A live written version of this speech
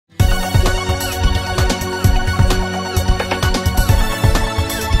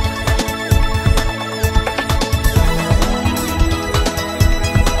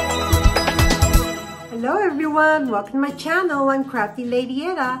welcome to my channel. I'm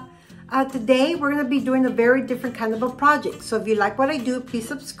Craftyladyetta. Today we're going to be doing a very different kind of a project. So if you like what I do, please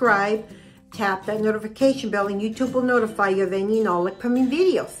subscribe, tap that notification bell, and YouTube will notify you of any and all upcoming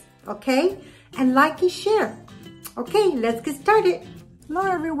videos. Okay? And like and share. Okay, let's get started. Hello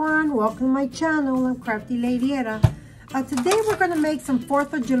everyone, welcome to my channel. I'm Craftyladyetta. Today we're going to make some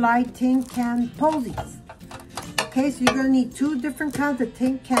 4th of July tin can posies. Okay, so you're going to need two different kinds of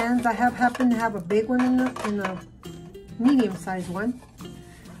tin cans. I happen to have a big one and a medium-sized one.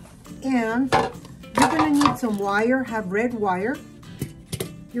 And you're going to need some wire, have red wire.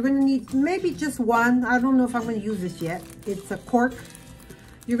 You're going to need maybe just one. I don't know if I'm going to use this yet. It's a cork.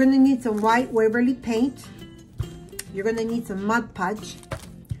 You're going to need some white Waverly paint. You're going to need some Mod Podge.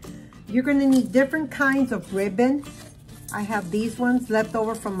 You're going to need different kinds of ribbon. I have these ones left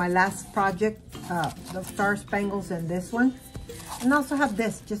over from my last project, the Star Spangles and this one. And I also have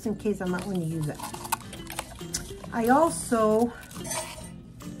this, just in case I might want to use it. I also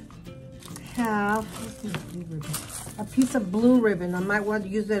have a piece of blue ribbon. I might want to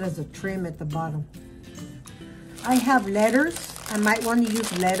use it as a trim at the bottom. I have letters. I might want to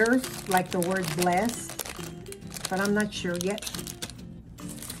use letters, like the word bless, but I'm not sure yet.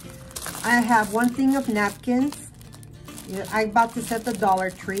 I have one thing of napkins. I bought this at the Dollar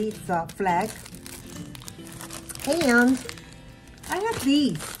Tree. It's a flag. And I have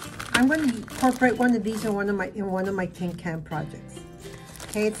these. I'm going to incorporate one of these in one of my tin can projects.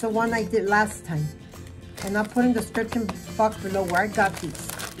 Okay, it's the one I did last time. And I'll put in the description box below where I got these.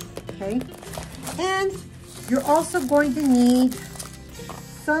 Okay? And you're also going to need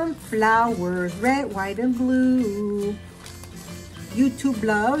some flowers, red, white, and blue. YouTube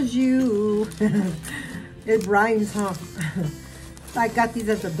loves you. It rhymes, huh? I got these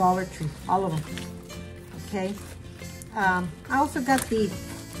at the Dollar Tree, all of them. Okay. I also got these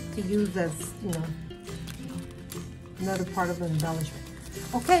to use as, you know, another part of the embellishment.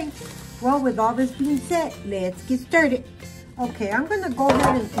 Okay. Well, with all this being said, let's get started. Okay, I'm going to go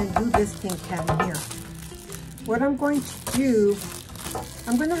ahead and do this tin can here. What I'm going to do,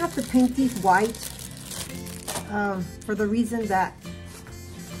 I'm going to have to paint these white for the reason that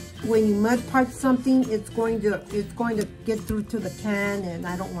when you Mod Podge something, it's going to get through to the can, and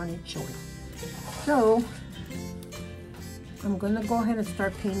I don't want it showing. So I'm gonna go ahead and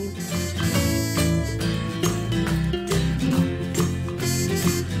start painting.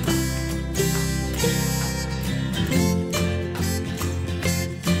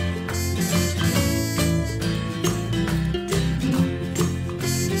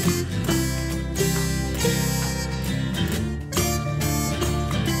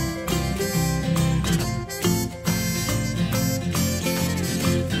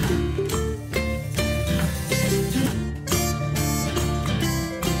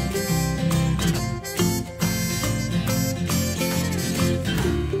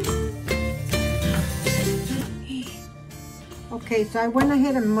 Okay, so I went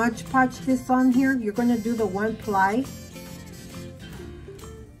ahead and Mod Podge this on here. You're going to do the one ply.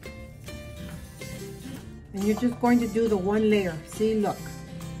 And you're just going to do the one layer. See, look.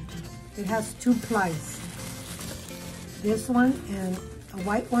 It has two plies. This one and a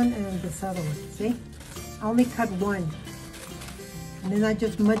white one and this other one. See? I only cut one. And then I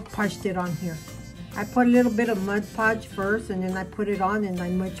just Mod Podged it on here. I put a little bit of Mod Podge first, and then I put it on and I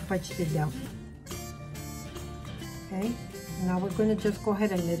Mod Podged it down. Okay? Now we're going to just go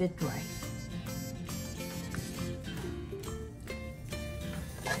ahead and let it dry.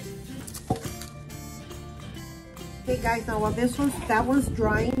 Okay guys, now while that one's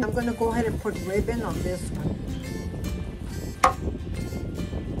drying, I'm going to go ahead and put ribbon on this one.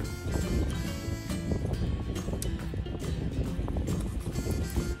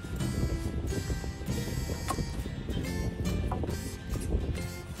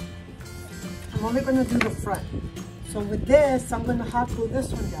 I'm only going to do the front. So with this, I'm going to hot glue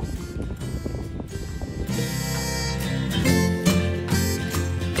this one down.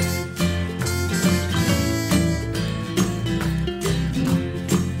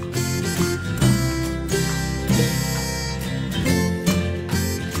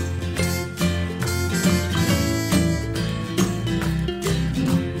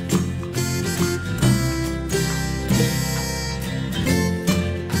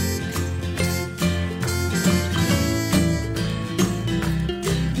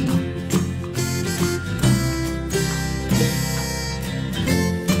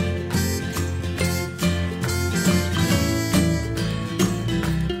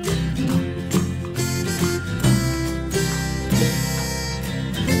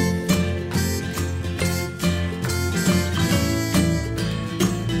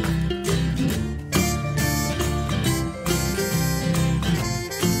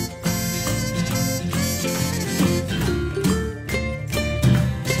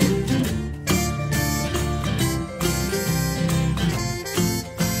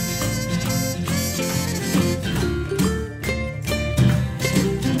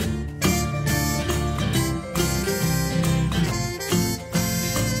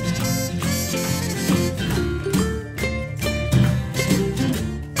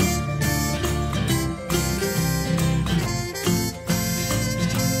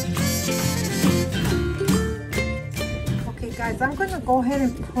 guys, I'm gonna go ahead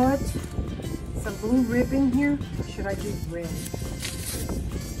and put some blue ribbon here. Or should I use red?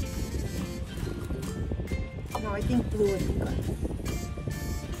 No, I think blue is good.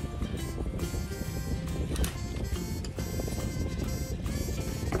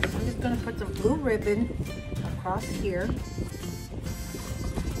 I'm just gonna put some blue ribbon across here.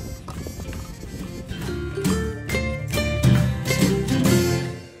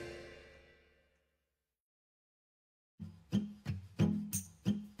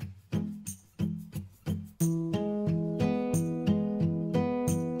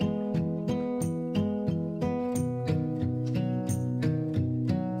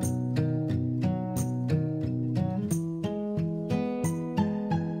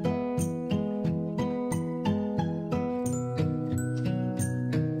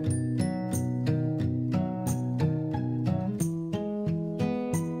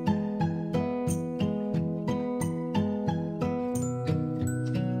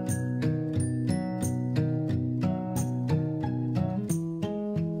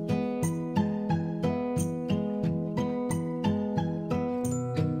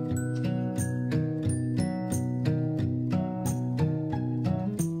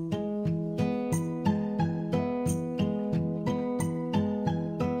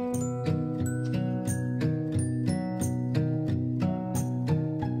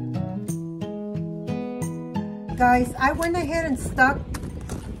 Guys, I went ahead and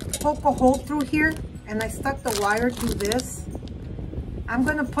poke a hole through here, and I stuck the wire through this. I'm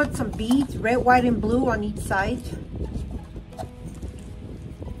gonna put some beads, red, white, and blue on each side.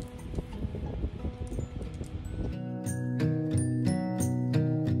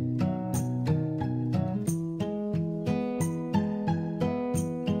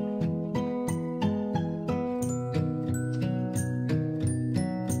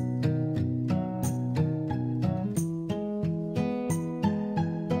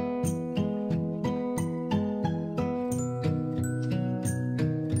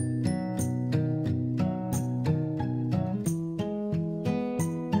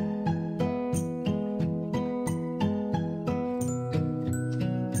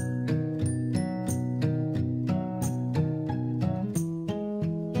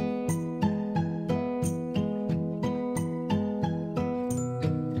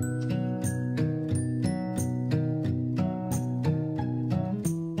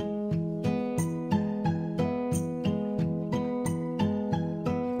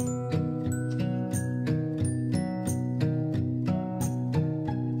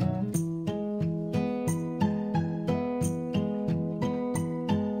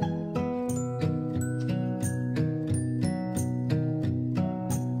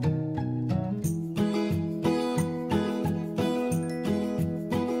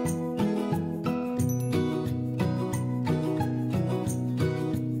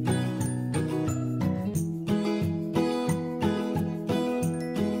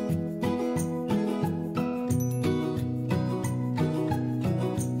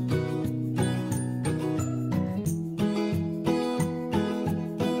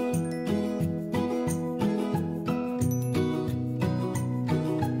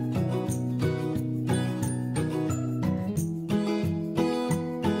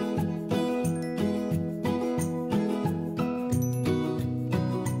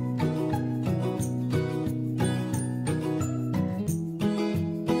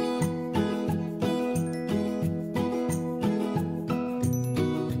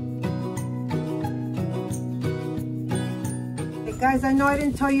 Guys, I know I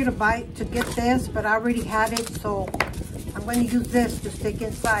didn't tell you to get this, but I already had it, so I'm going to use this to stick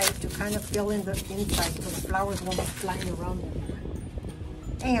inside to kind of fill in the inside so the flowers won't be flying around them.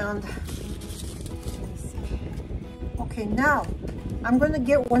 And, let me see. Okay, now, I'm going to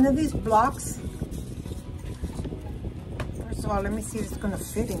get one of these blocks. First of all, let me see if it's going to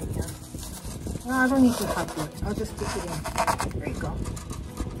fit in here. No, I don't need to hot glue. I'll just stick it in. There you go.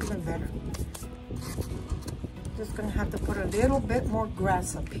 Even better. Just gonna have to put a little bit more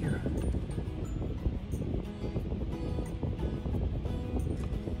grass up here.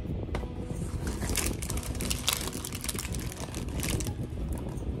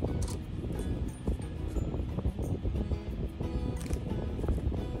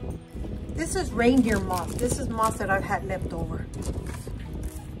 This is reindeer moss. This is moss that I've had left over.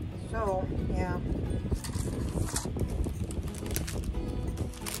 So, yeah.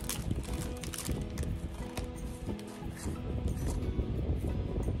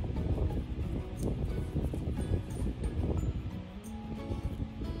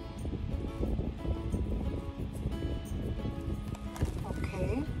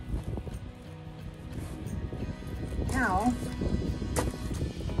 Now,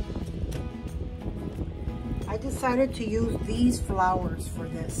 decided to use these flowers for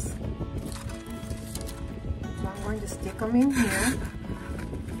this. So I'm going to stick them in here.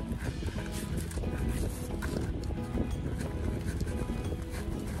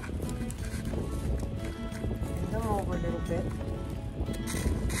 Bend them over a little bit.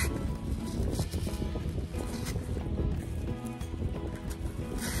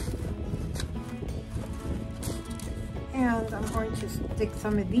 And I'm going to stick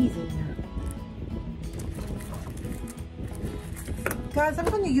some of these in there. Guys, I'm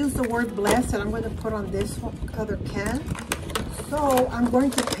going to use the word blessed and I'm going to put on this other can. So I'm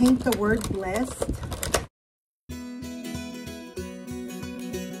going to paint the word blessed.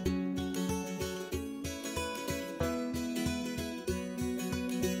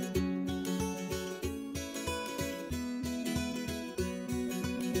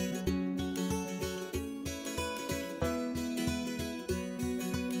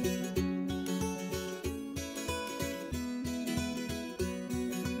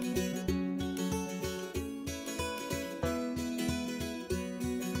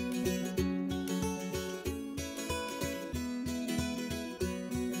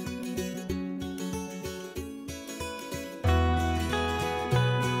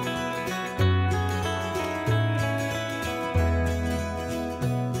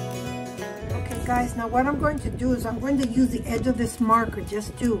 Guys, now what I'm going to do is I'm going to use the edge of this marker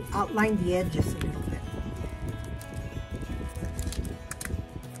just to outline the edges a little bit.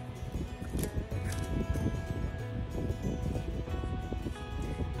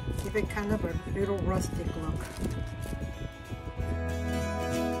 Give it kind of a little rustic look.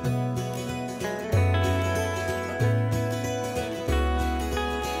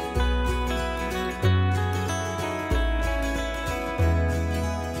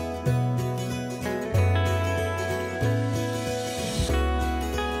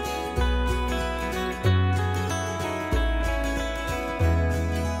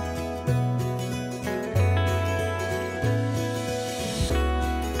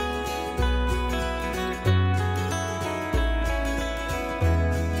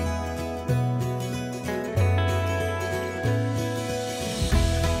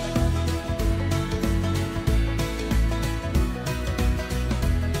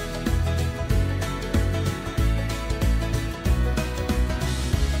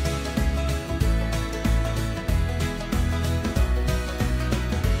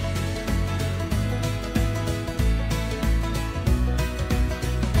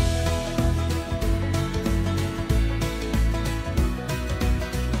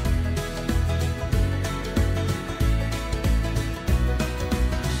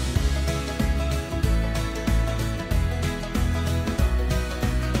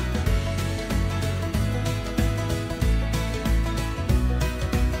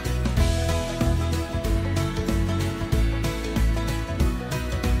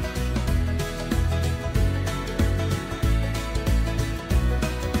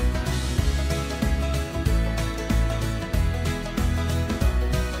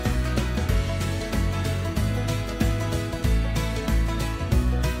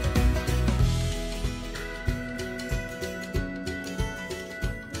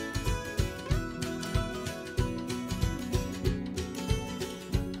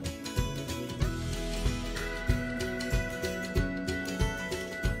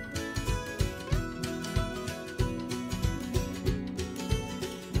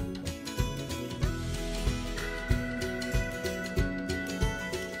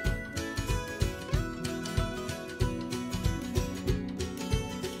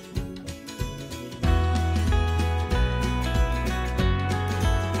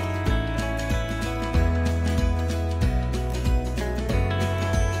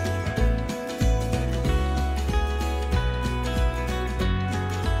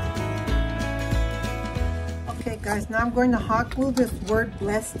 Guys, now I'm going to hot glue this word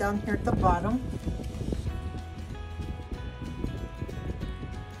blessed down here at the bottom.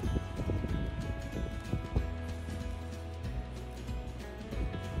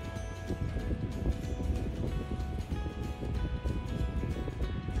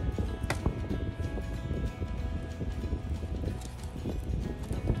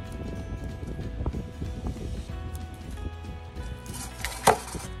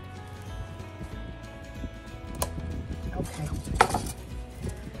 Okay.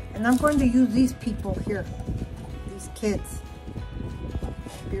 And I'm going to use these people here, these kids.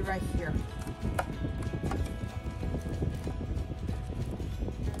 Be right here.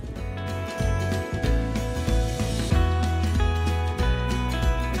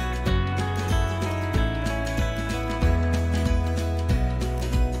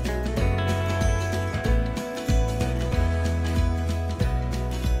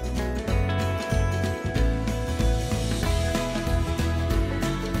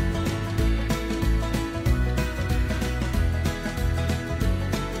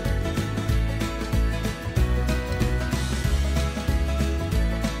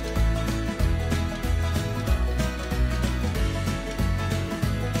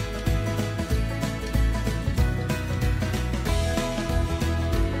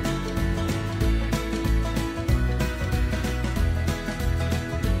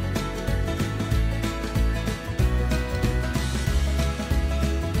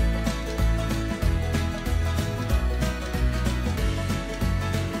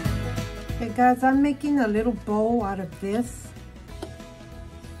 guys, I'm making a little bow out of this.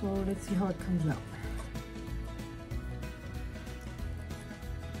 So let's see how it comes out.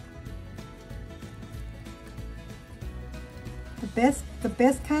 The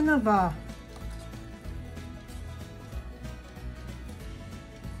best kind of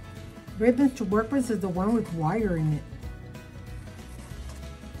ribbons to work with is the one with wire in it.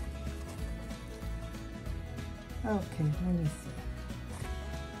 Okay, let me see.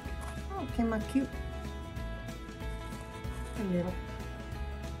 Oh, came out cute. A little.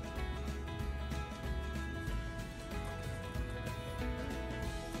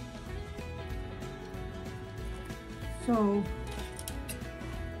 So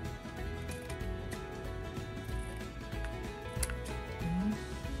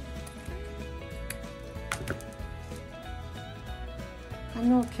I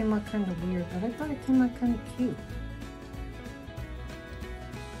know it came out kind of weird, but I thought it came out kind of cute.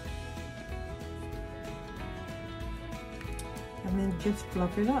 And then just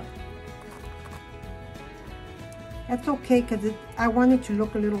fluff it up. That's okay, because I want it to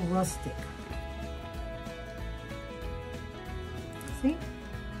look a little rustic. See?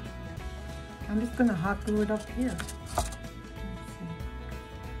 I'm just going to hot glue it up here.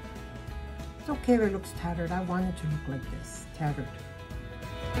 It's okay if it looks tattered. I want it to look like this, tattered.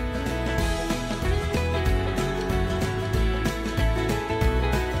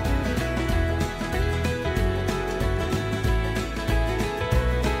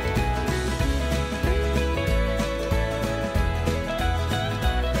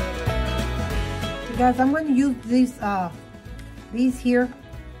 Guys, I'm going to use these here,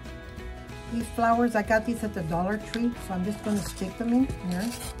 these flowers. I got these at the Dollar Tree, so I'm just going to stick them in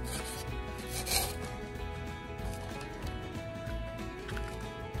here.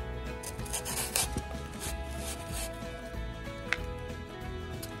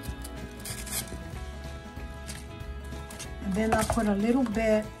 And then I'll put a little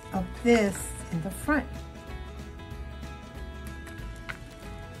bit of this in the front.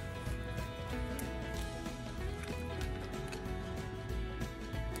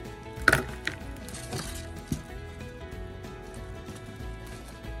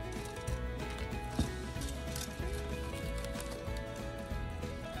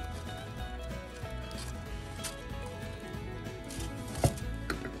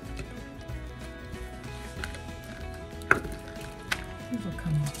 These will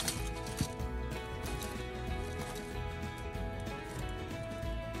come off.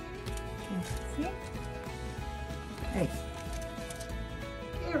 Okay, see? Hey.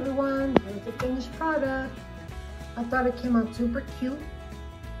 Hey everyone, here's the finished product. I thought it came out super cute.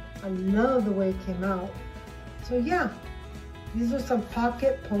 I love the way it came out. So yeah, these are some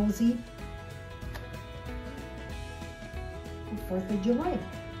pocket posy for 4th of July.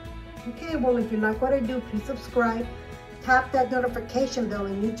 Okay, well if you like what I do, please subscribe. Tap that notification bell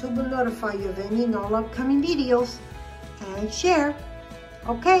and YouTube will notify you of any and all upcoming videos. And share.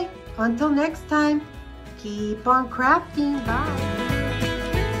 Okay, until next time, keep on crafting. Bye.